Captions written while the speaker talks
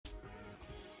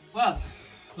Well,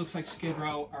 looks like Skid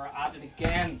Row are at it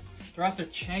again. They're after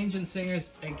changing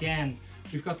singers again.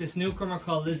 We've got this newcomer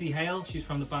called Lzzy Hale. She's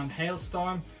from the band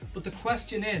HALESTORM. But the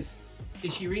question is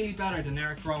she really better than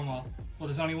Eric Gromwell? Well,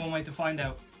 there's only one way to find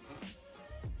out.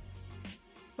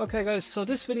 Okay guys, so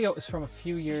this video is from a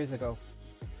few years ago.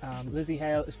 Lzzy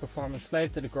Hale is performing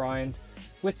Slave to the Grind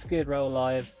with Skid Row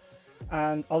live.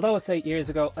 And although it's 8 years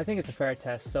ago, I think it's a fair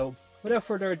test. So without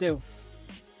further ado,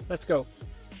 let's go.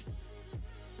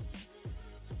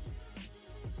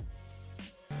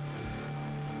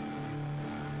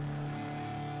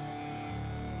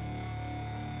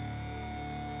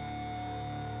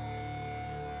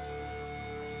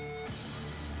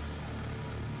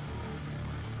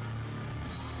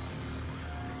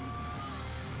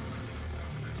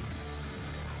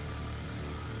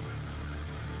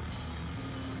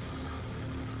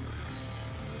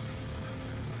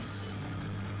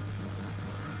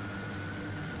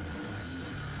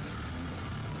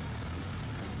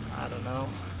 I don't know.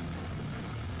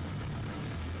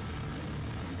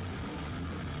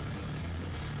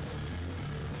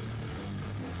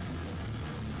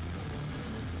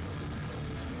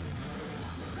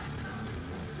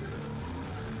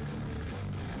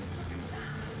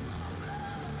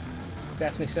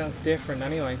 Definitely sounds different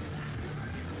anyway.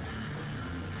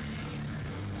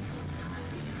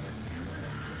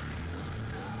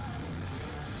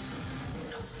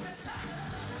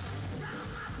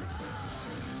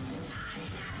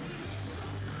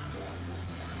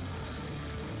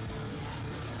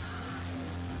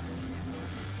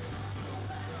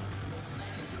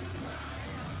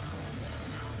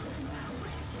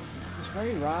 She's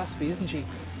very raspy, isn't she?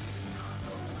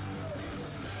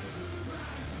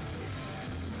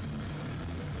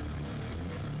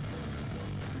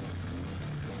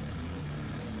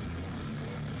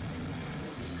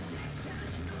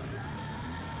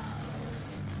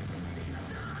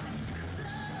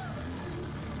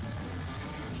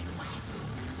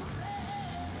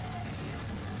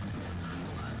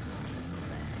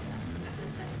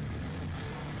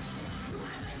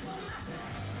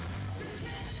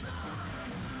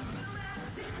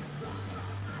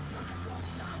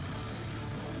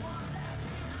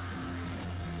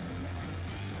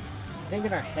 I think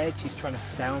in her head she's trying to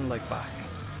sound like Bach.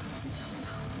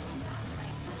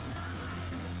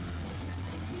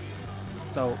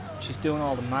 So she's doing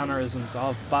all the mannerisms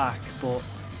of Bach, but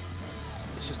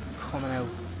it's just coming out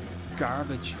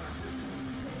garbage.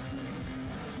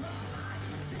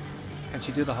 Can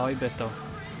she do the high bit though?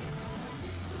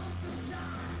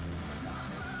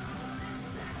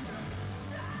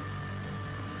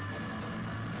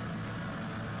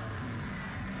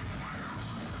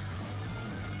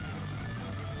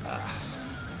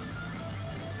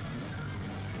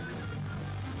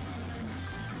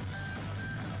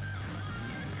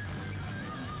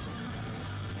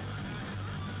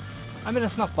 I mean,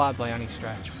 it's not bad by any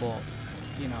stretch, but,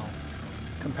 you know,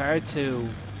 compared to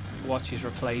what she's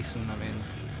replacing, I mean,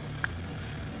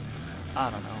 I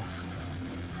don't know.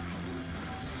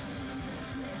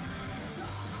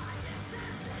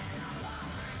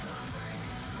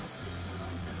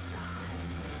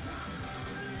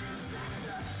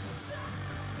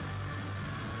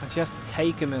 And she has to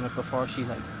take a minute before she,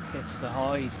 like, hits the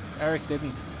high. Eric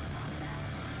didn't.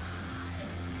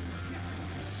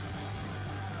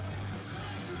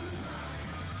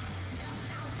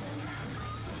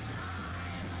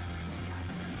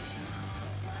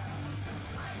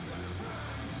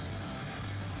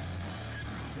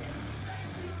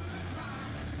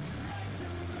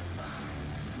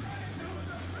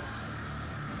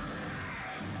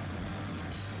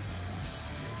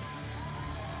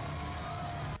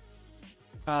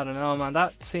 I don't know, man,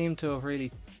 that seemed to have really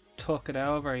took it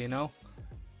over, you know.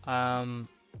 And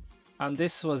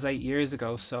this was 8 years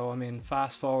ago, so I mean,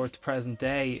 fast forward to present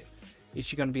day, is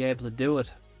she going to be able to do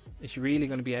it? Is she really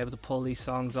going to be able to pull these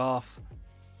songs off?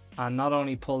 And not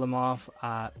only pull them off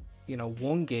at, you know,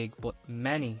 one gig, but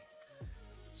many.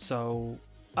 So,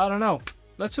 I don't know.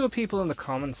 Let's see what people in the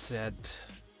comments said.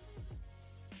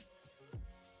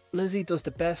 Lzzy does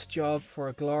the best job for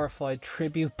a glorified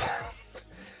tribute band.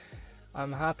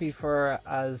 I'm happy for her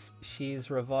as she's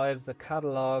revived the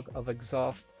catalogue of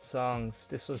exhausted songs.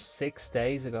 This was 6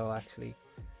 days ago, actually.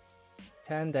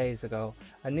 10 days ago.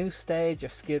 A new stage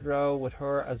of Skid Row with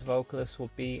her as vocalist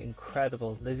would be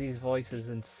incredible. Lzzy's voice is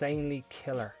insanely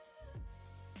killer.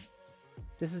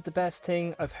 This is the best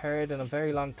thing I've heard in a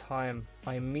very long time.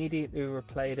 I immediately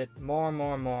replayed it more.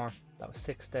 That was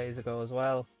 6 days ago as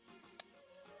well.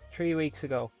 3 weeks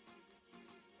ago.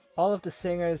 All of the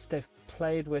singers they've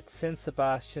played with since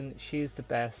Sebastian, she's the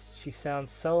best. She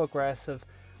sounds so aggressive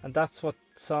And that's what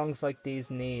songs like these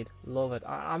need. Love it.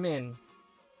 I mean,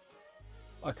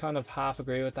 I kind of half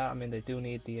agree with that. I mean, they do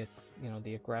need the,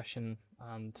 the aggression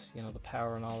and, the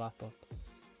power and all that, but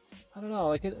I don't know,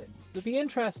 like it'd be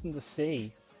interesting to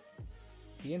see.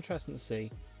 Be interesting to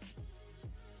see.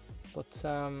 But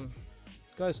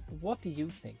guys, what do you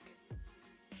think?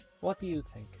 What do you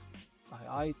think?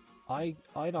 I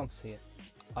don't see it.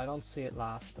 I don't see it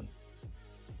lasting.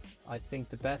 I think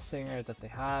the best singer that they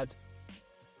had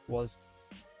was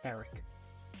Eric.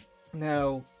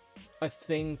 Now, I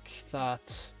think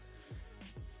that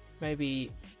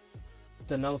maybe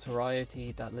the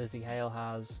notoriety that Lzzy Hale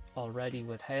has already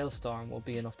with HALESTORM will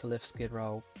be enough to lift Skid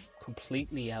Row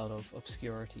completely out of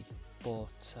obscurity.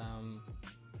 But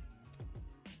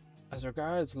as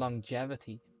regards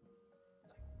longevity,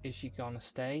 is she gonna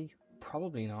stay?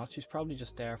 Probably not. She's probably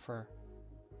just there for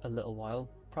a little while.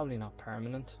 Probably not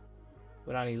permanent.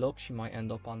 With any luck, she might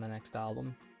end up on the next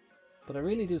album. But I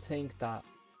really do think that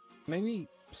maybe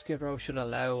Skid Row should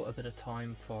allow a bit of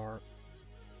time for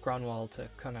Gronwall to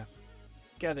kind of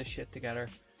get his shit together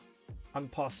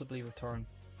and possibly return,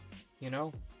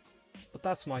 But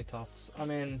that's my thoughts. I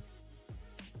mean,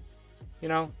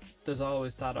 there's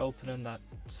always that opening that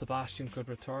Sebastian could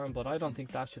return, but I don't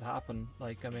think that should happen.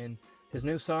 Like, I mean, his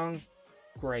new song,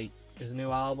 great. His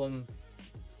new album,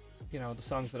 the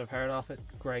songs that I've heard off it,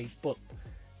 great. But,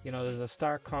 there's a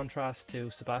stark contrast to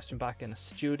Sebastian back in a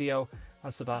studio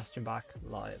and Sebastian back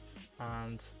live.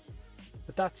 And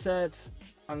with that said,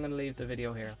 I'm going to leave the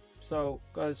video here. So,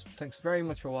 guys, thanks very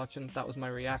much for watching. That was my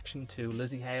reaction to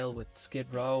Lzzy Hale with Skid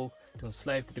Row, doing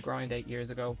Slave to the Grind 8 years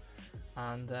ago.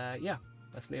 And yeah,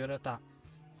 let's leave it at that.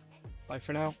 Bye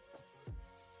for now.